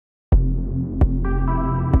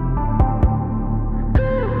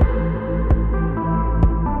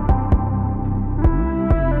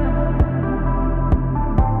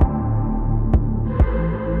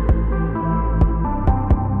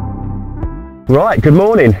Right, good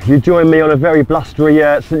morning. You join me on a very blustery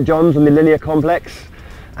St John's on the Linear complex,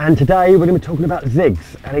 and today we're going to be talking about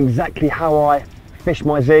zigs and exactly how I fish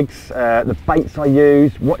my zigs, the baits I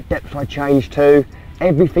use, what depths I change to.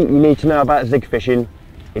 Everything you need to know about zig fishing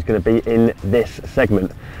is going to be in this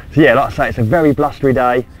segment. So yeah, like I say, it's a very blustery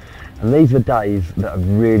day, and these are the days that are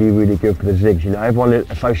really good for the zigs. You know, everyone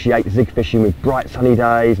associates zig fishing with bright sunny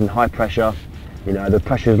days and high pressure. You know, the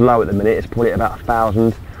pressure is low at the minute, it's probably at about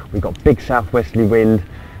 1,000. We've got big southwesterly wind.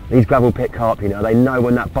 These gravel pit carp, you know, they know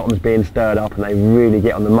when that bottom's being stirred up and they really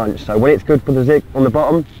get on the munch. So when it's good for the zig on the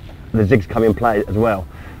bottom, the zigs come in play as well.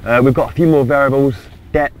 We've got a few more variables,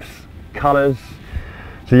 depths, colours.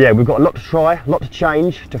 So yeah, we've got a lot to try, a lot to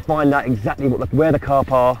change to find out exactly where the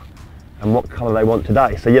carp are and what colour they want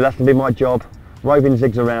today. So yeah, that's going to be my job, roving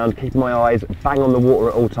zigs around, keeping my eyes bang on the water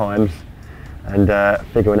at all times and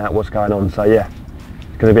figuring out what's going on. So yeah,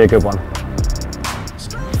 it's going to be a good one.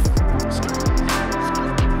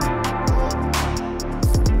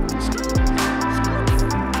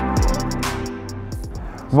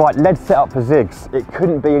 Right, lead setup for zigs. It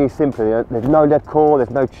couldn't be any simpler. There's no lead core,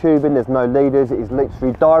 there's no tubing, there's no leaders. It is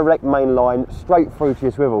literally direct main line, straight through to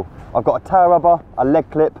your swivel. I've got a tail rubber, a lead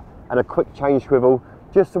clip, and a quick change swivel,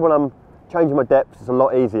 just so when I'm changing my depths, it's a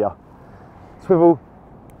lot easier. Swivel,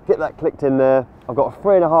 get that clicked in there. I've got a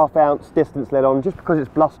 3.5 ounce distance lead on, just because it's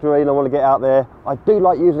blustery and I want to get out there. I do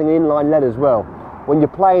like using inline lead as well. When you're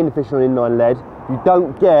playing the fish on inline lead, you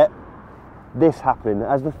don't get this happening.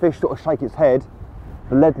 As the fish sort of shake its head,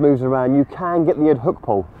 the lead moves around, you can get the head hook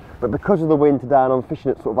pull, but because of the wind today and I'm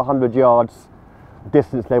fishing at sort of 100 yards,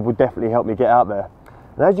 distance lead will definitely help me get out there.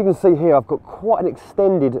 And as you can see here, I've got quite an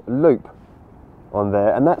extended loop on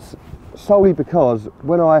there, and that's solely because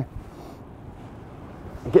when I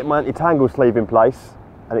get my anti-tangle sleeve in place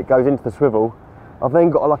and it goes into the swivel, I've then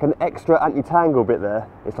got like an extra anti-tangle bit there.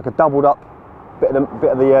 It's like a doubled up bit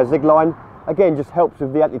of the zig line. Again, just helps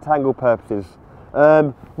with the anti-tangle purposes.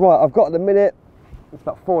 Right, I've got at the minute, it's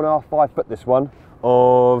about 4.5, 5 foot this one,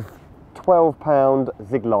 of 12-pound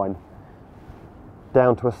zig line,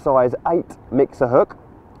 down to a size 8 mixer hook,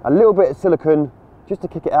 a little bit of silicone just to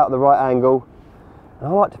kick it out at the right angle, and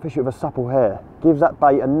I like to fish it with a supple hair. Gives that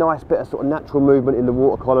bait a nice bit of sort of natural movement in the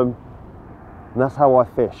water column, and that's how I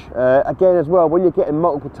fish. Again as well, when you're getting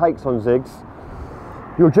multiple takes on zigs,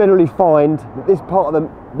 you'll generally find that this part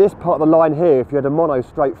of the line here, if you had a mono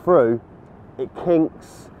straight through, it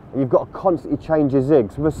kinks. You've got to constantly change your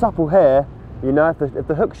zigs. With a supple hair, you know, if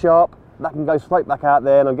the hook's sharp, that can go straight back out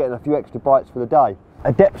there and I'm getting a few extra bites for the day.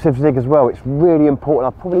 A depth of zig as well, it's really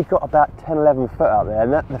important. I've probably got about 10, 11 foot out there,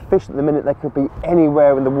 and the fish at the minute, they could be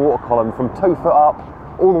anywhere in the water column, from 2 foot up,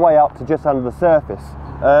 all the way up to just under the surface.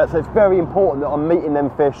 So it's very important that I'm meeting them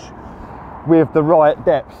fish with the right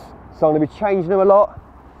depths. So I'm going to be changing them a lot,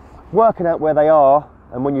 working out where they are,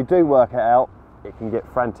 and when you do work it out, it can get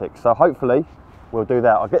frantic. So hopefully, we'll do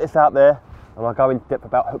that. I'll get this out there and I'll go into depth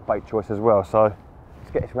about hook bait choice as well. So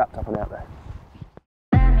let's get this wrapped up and out there.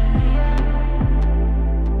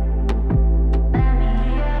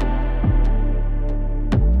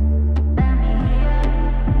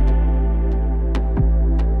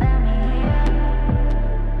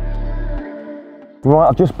 Right,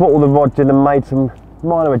 I've just brought all the rods in and made some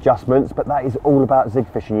minor adjustments, but that is all about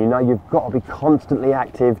zig fishing. You know, you've got to be constantly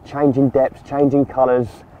active, changing depths, changing colours.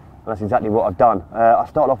 And that's exactly what I've done. I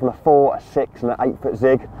started off on a 4, a 6 and an 8 foot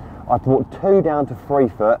zig. I've brought 2 down to 3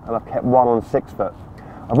 foot and I've kept 1 on 6 foot.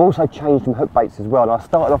 I've also changed some hook baits as well. And I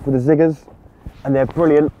started off with the ziggers, and they're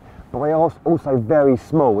brilliant, but they are also very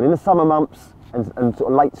small. And in the summer months and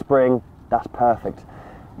sort of late spring, that's perfect.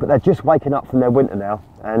 But they're just waking up from their winter now.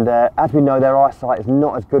 And as we know, their eyesight is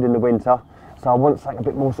not as good in the winter. So I want something a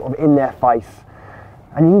bit more sort of in their face.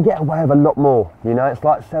 And you can get away with a lot more. You know, it's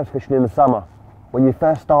like surf fishing in the summer. When you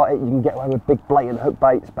first start it, you can get away with big blatant hook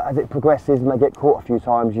baits, but as it progresses and they get caught a few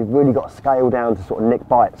times, you've really got to scale down to sort of nick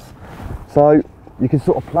bites. So you can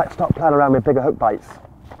sort of start playing around with bigger hook baits.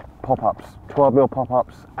 Pop-ups, 12mm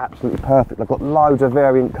pop-ups, absolutely perfect. I've got loads of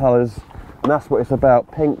variant colours, and that's what it's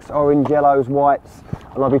about. Pinks, orange, yellows, whites,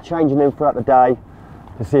 and I'll be changing them throughout the day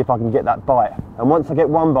to see if I can get that bite. And once I get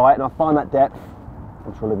one bite and I find that depth,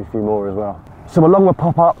 I'm sure there'll be a few more as well. So along with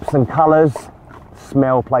pop-ups and colours,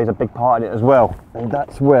 smell plays a big part in it as well, and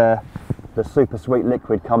that's where the super sweet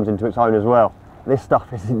liquid comes into its own as well. This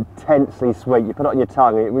stuff is intensely sweet. You put it on your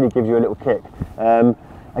tongue and it really gives you a little kick.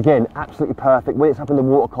 Again, absolutely perfect. When it's up in the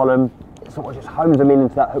water column, it sort of just homes them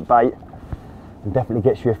into that hook bait and definitely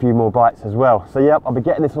gets you a few more bites as well. So yep, I'll be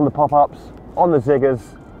getting this on the pop-ups, on the ziggers,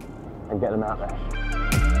 and getting them out there.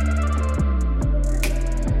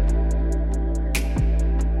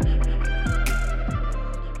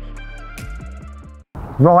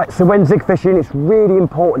 Right, so when zig fishing, it's really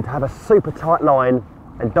important to have a super tight line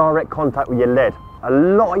and direct contact with your lead. A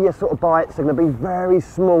lot of your sort of bites are going to be very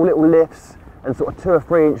small little lifts and sort of 2 or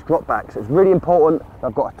 3 inch drop backs. It's really important that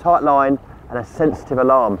I've got a tight line and a sensitive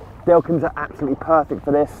alarm. Delkins are absolutely perfect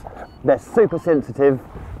for this. They're super sensitive,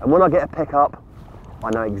 and when I get a pickup,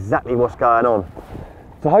 I know exactly what's going on.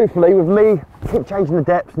 So hopefully with me keep changing the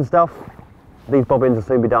depths and stuff, these bobbins will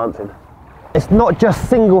soon be dancing. It's not just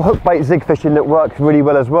single hook bait zig fishing that works really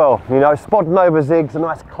well as well. You know, spodding over zigs, a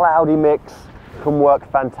nice cloudy mix, can work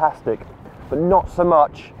fantastic, but not so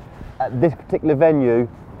much at this particular venue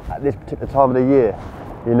at this particular time of the year.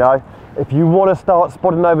 You know, if you want to start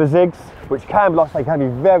spodding over zigs, which can, like I say, can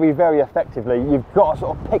be very, very effectively, you've got to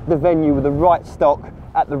sort of pick the venue with the right stock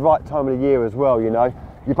at the right time of the year as well. You know,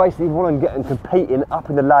 you basically want to get them competing up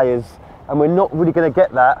in the layers, and we're not really going to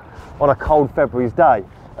get that on a cold February's day.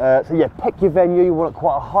 So yeah, pick your venue. You want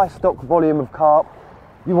quite a high stock volume of carp.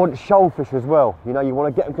 You want shoal fish as well. You know, you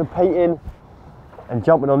want to get them competing and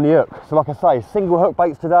jumping on the hook. So like I say, single hook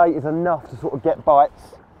baits today is enough to sort of get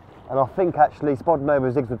bites, and I think actually spodding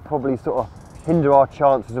over zigs would probably sort of hinder our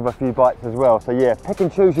chances of a few bites as well. So yeah, pick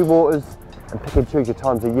and choose your waters and pick and choose your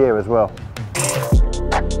times of year as well.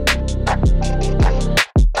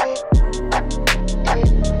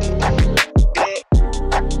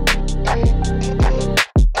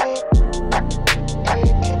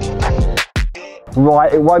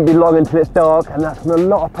 Right, it won't be long until it's dark, and that's when a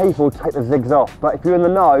lot of people take the zigs off. But if you're in the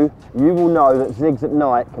know, you will know that zigs at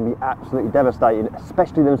night can be absolutely devastating,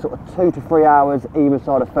 especially them sort of 2 to 3 hours either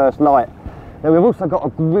side of first light. Now we've also got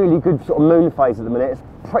a really good sort of moon phase at the minute.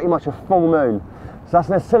 It's pretty much a full moon. So that's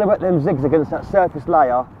going to silhouette them zigs against that surface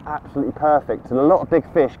layer absolutely perfect. And a lot of big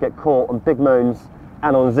fish get caught on big moons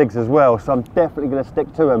and on zigs as well. So I'm definitely going to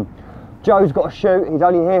stick to them. Joe's got to shoot, he's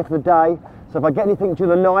only here for the day. So if I get anything during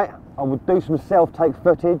the night, I will do some self-take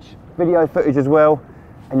footage, video footage as well,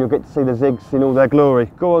 and you'll get to see the zigs in all their glory.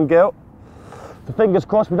 Go on, Gil. So fingers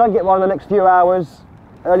crossed we don't get one in the next few hours,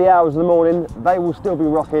 early hours of the morning. They will still be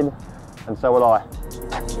rocking, and so will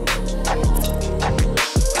I.